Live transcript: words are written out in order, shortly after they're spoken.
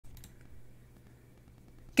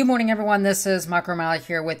Good morning, everyone. This is Michael O'Malley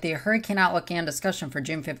here with the Hurricane Outlook and discussion for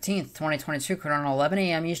June 15th, 2022, around 11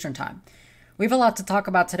 a.m. Eastern Time. We have a lot to talk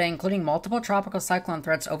about today, including multiple tropical cyclone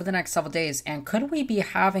threats over the next several days, and could we be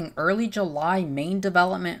having early July main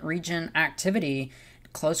development region activity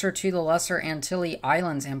closer to the Lesser Antilles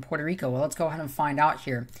Islands and Puerto Rico? Well, let's go ahead and find out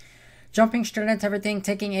here. Jumping straight into everything,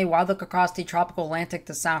 taking a wide look across the tropical Atlantic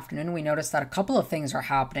this afternoon, we noticed that a couple of things are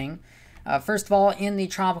happening. First of all, in the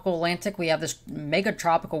tropical Atlantic, we have this mega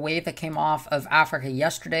tropical wave that came off of Africa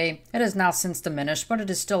yesterday. It has now since diminished, but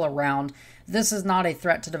it is still around. This is not a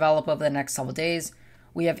threat to develop over the next several days.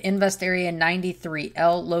 We have Invest Area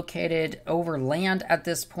 93L located over land at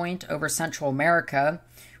this point over Central America.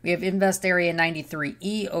 We have Invest Area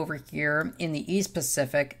 93E over here in the East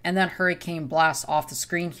Pacific, and then Hurricane Blas off the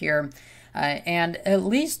screen here. And at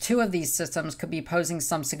least two of these systems could be posing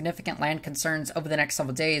some significant land concerns over the next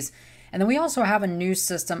several days. And then we also have a new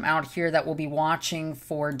system out here that we'll be watching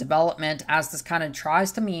for development as this kind of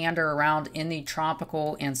tries to meander around in the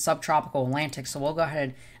tropical and subtropical Atlantic. So we'll go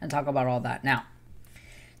ahead and talk about all that now.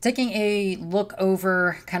 Taking a look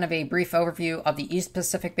over kind of a brief overview of the East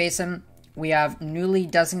Pacific Basin, we have newly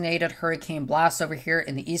designated Hurricane Blas over here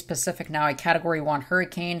in the East Pacific, now a Category 1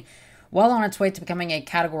 hurricane, well on its way to becoming a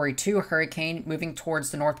Category 2 hurricane, moving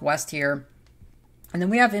towards the northwest here. And then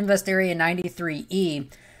we have Invest Area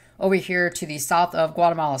 93E over here to the south of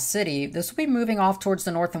Guatemala City. This will be moving off towards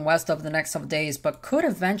the north and west over the next several days, but could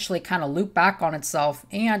eventually kind of loop back on itself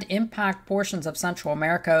and impact portions of Central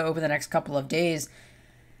America over the next couple of days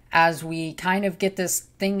as we kind of get this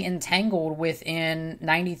thing entangled within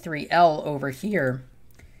 93L over here.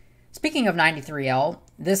 Speaking of 93L,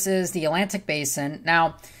 this is the Atlantic Basin.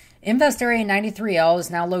 Now, Invest Area 93L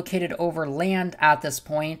is now located over land at this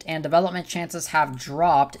point, and development chances have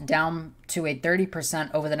dropped down to a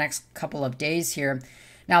 30% over the next couple of days here.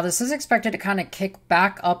 Now, this is expected to kind of kick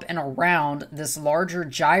back up and around this larger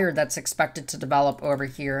gyre that's expected to develop over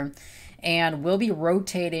here, and will be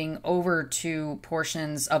rotating over to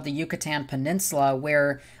portions of the Yucatan Peninsula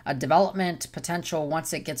where a development potential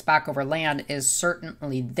once it gets back over land is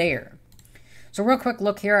certainly there. So real quick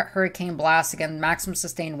look here at Hurricane Blas. Again, maximum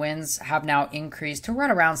sustained winds have now increased to right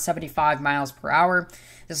around 75 miles per hour.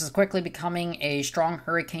 This is quickly becoming a strong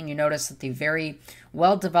hurricane. You notice that the very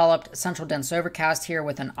well-developed central dense overcast here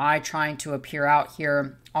with an eye trying to appear out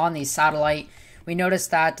here on the satellite. We notice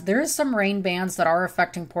that there is some rain bands that are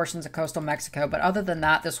affecting portions of coastal Mexico, but other than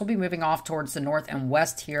that, this will be moving off towards the north and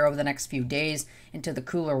west here over the next few days into the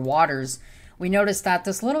cooler waters. We notice that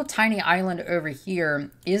this little tiny island over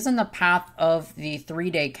here is in the path of the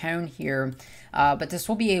 3-day cone here, but this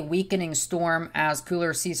will be a weakening storm as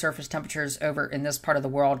cooler sea surface temperatures over in this part of the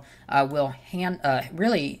world will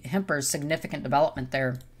really hamper significant development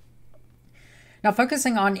there. Now,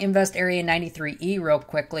 focusing on Invest Area 93E real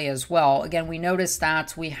quickly as well. Again, we notice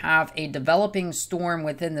that we have a developing storm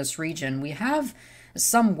within this region. We have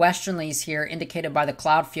some westerlies here indicated by the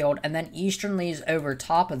cloud field, and then easterlies over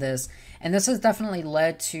top of this. And this has definitely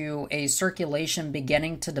led to a circulation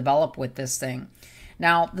beginning to develop with this thing.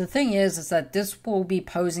 Now, the thing is that this will be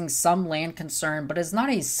posing some land concern, but it's not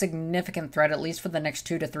a significant threat, at least for the next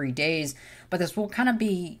 2 to 3 days. But this will kind of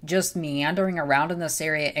be just meandering around in this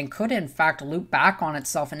area and could, in fact, loop back on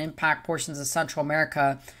itself and impact portions of Central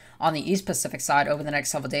America on the East Pacific side over the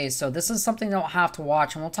next several days. So this is something that we'll have to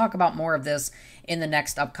watch, and we'll talk about more of this in the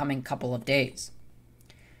next upcoming couple of days.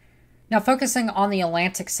 Now, focusing on the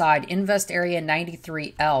Atlantic side, Invest Area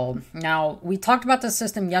 93L. Now, we talked about the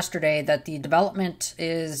system yesterday that the development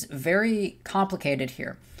is very complicated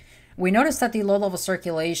here. We noticed that the low-level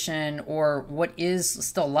circulation, or what is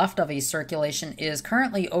still left of a circulation, is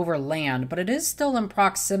currently over land, but it is still in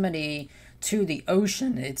proximity to the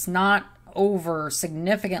ocean. It's not over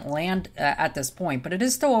significant land at this point, but it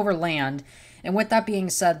is still over land. And with that being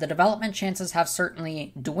said, the development chances have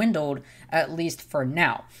certainly dwindled, at least for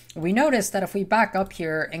now. We notice that if we back up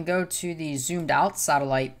here and go to the zoomed out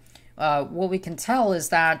satellite, what we can tell is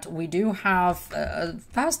that we do have a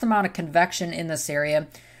vast amount of convection in this area.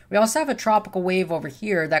 We also have a tropical wave over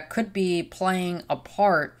here that could be playing a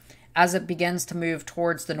part as it begins to move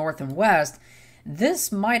towards the north and west.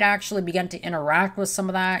 This might actually begin to interact with some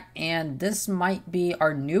of that, and this might be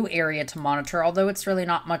our new area to monitor, although it's really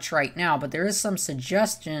not much right now, but there is some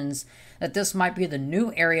suggestions that this might be the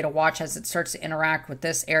new area to watch as it starts to interact with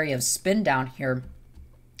this area of spin down here.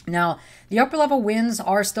 Now, the upper level winds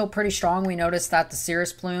are still pretty strong. We notice that the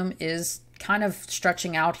cirrus plume is kind of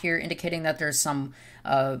stretching out here, indicating that there's some,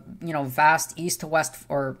 vast east to west,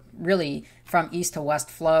 or really from east to west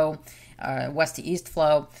flow, west to east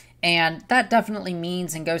flow. And that definitely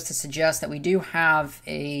means and goes to suggest that we do have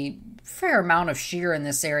a fair amount of shear in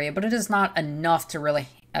this area, but it is not enough to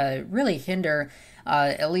really hinder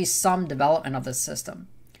at least some development of this system.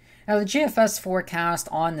 Now, the GFS forecast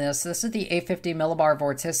on this is the 850 millibar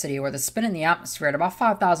vorticity, or the spin in the atmosphere at about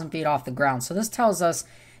 5,000 feet off the ground. So this tells us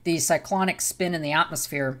the cyclonic spin in the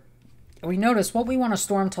atmosphere. We notice what we want a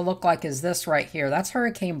storm to look like is this right here. That's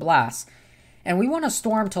Hurricane Blas. And we want a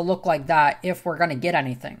storm to look like that if we're going to get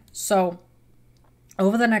anything. So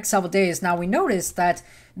over the next several days, now we notice that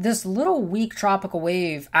this little weak tropical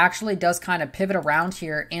wave actually does kind of pivot around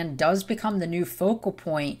here and does become the new focal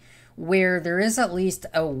point, where there is at least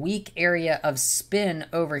a weak area of spin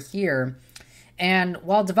over here. And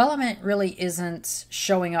while development really isn't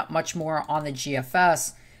showing up much more on the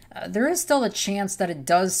GFS, there is still a chance that it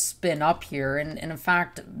does spin up here. And in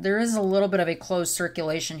fact, there is a little bit of a closed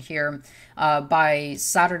circulation here by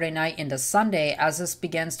Saturday night into Sunday as this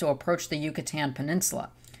begins to approach the Yucatan Peninsula.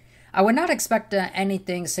 I would not expect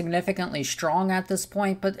anything significantly strong at this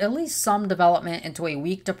point, but at least some development into a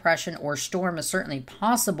weak depression or storm is certainly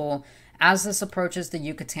possible as this approaches the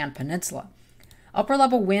Yucatan Peninsula. Upper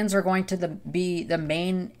level winds are going to be the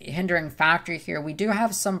main hindering factor here. We do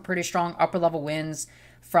have some pretty strong upper level winds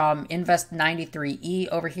from Invest 93E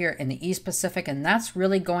over here in the East Pacific, and that's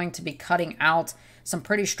really going to be cutting out some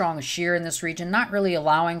pretty strong shear in this region, not really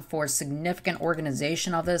allowing for significant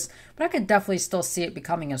organization of this, but I could definitely still see it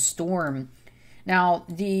becoming a storm. Now,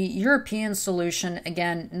 the European solution,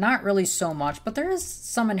 again, not really so much, but there is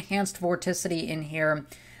some enhanced vorticity in here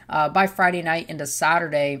by Friday night into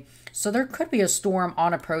Saturday, so there could be a storm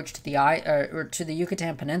on approach to the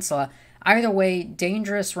Yucatan Peninsula. Either way,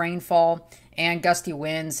 dangerous rainfall and gusty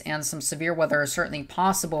winds and some severe weather are certainly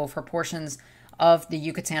possible for portions of the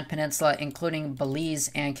Yucatan Peninsula, including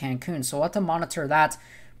Belize and Cancun. So we'll have to monitor that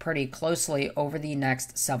pretty closely over the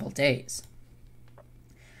next several days.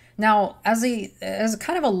 Now, as a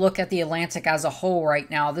kind of a look at the Atlantic as a whole right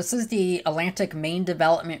now, this is the Atlantic main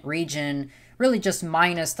development region, really just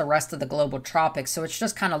minus the rest of the global tropics. So it's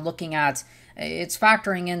just kind of looking at, it's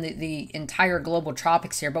factoring in the entire global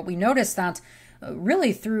tropics here. But we noticed that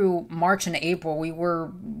really through March and April, we were,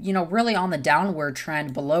 really on the downward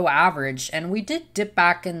trend below average. And we did dip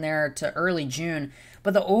back in there to early June.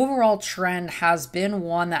 But the overall trend has been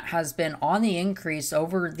one that has been on the increase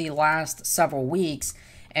over the last several weeks.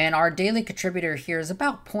 And our daily contributor here is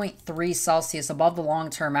about 0.3 Celsius above the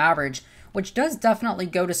long-term average, which does definitely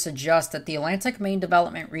go to suggest that the Atlantic main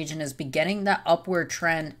development region is beginning that upward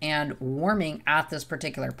trend and warming at this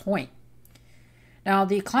particular point. Now,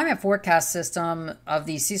 the climate forecast system of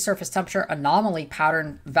the sea surface temperature anomaly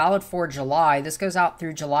pattern valid for July, this goes out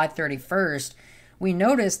through July 31st, we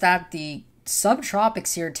notice that the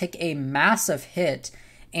subtropics here take a massive hit,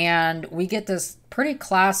 and we get this pretty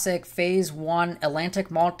classic phase 1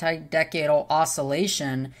 Atlantic multi-decadal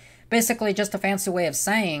oscillation, basically just a fancy way of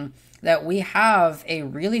saying that we have a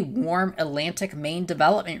really warm Atlantic main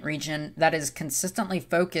development region that is consistently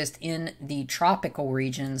focused in the tropical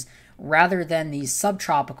regions rather than the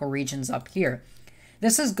subtropical regions up here.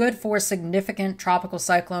 This is good for significant tropical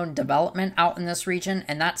cyclone development out in this region,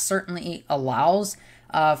 and that certainly allows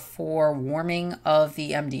for warming of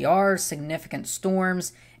the MDR, significant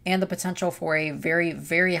storms, and the potential for a very,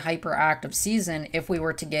 very hyperactive season if we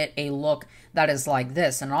were to get a look that is like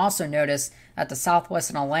this. And also notice at the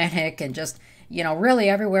Southwestern Atlantic and just, really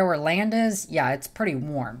everywhere where land is, yeah, it's pretty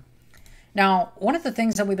warm. Now, one of the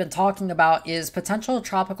things that we've been talking about is potential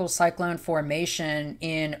tropical cyclone formation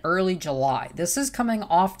in early July. This is coming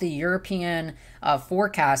off the European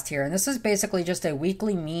forecast here, and this is basically just a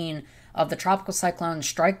weekly mean of the tropical cyclone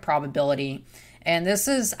strike probability. And this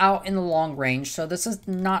is out in the long range, so this is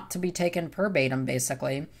not to be taken verbatim,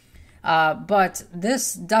 basically. But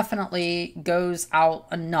this definitely goes out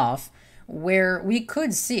enough where we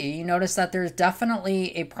could see, you notice that there's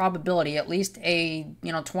definitely a probability, at least a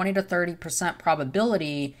 20 to 30%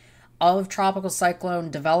 probability of tropical cyclone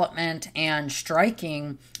development and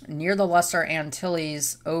striking near the Lesser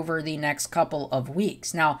Antilles over the next couple of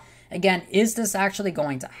weeks. Now, again, is this actually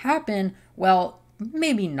going to happen? Well,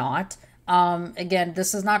 maybe not. Again,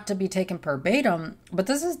 this is not to be taken verbatim, but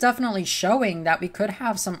this is definitely showing that we could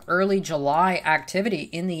have some early July activity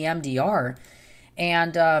in the MDR.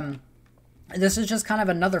 And this is just kind of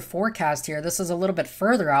another forecast here. This is a little bit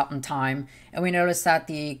further out in time, and we notice that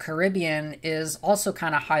the Caribbean is also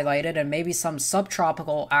kind of highlighted and maybe some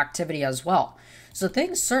subtropical activity as well. So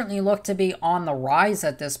things certainly look to be on the rise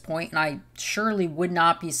at this point, and I surely would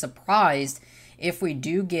not be surprised if we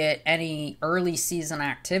do get any early season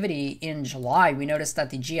activity in July. We noticed that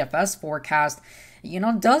the GFS forecast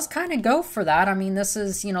does kind of go for that. I mean, this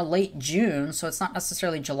is, late June, so it's not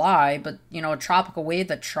necessarily July, but, a tropical wave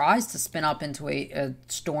that tries to spin up into a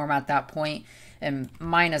storm at that point, and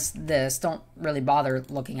minus this, don't really bother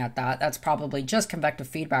looking at that. That's probably just convective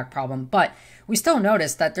feedback problem. But we still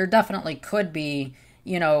notice that there definitely could be,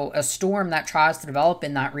 a storm that tries to develop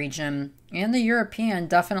in that region. And the European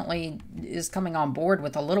definitely is coming on board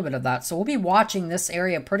with a little bit of that. So we'll be watching this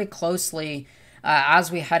area pretty closely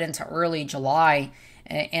as we head into early July,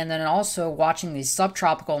 and then also watching the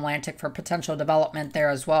subtropical Atlantic for potential development there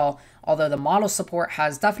as well, although the model support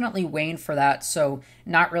has definitely waned for that, so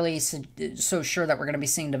not really so sure that we're going to be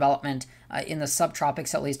seeing development in the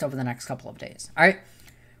subtropics, at least over the next couple of days. All right,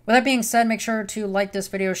 with that being said, make sure to like this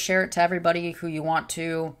video, share it to everybody who you want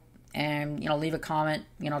to, and leave a comment,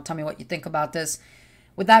 tell me what you think about this.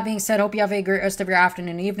 With that being said, hope you have a great rest of your afternoon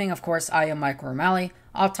and evening. Of course, I am Michael O'Malley.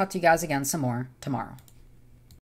 I'll talk to you guys again some more tomorrow.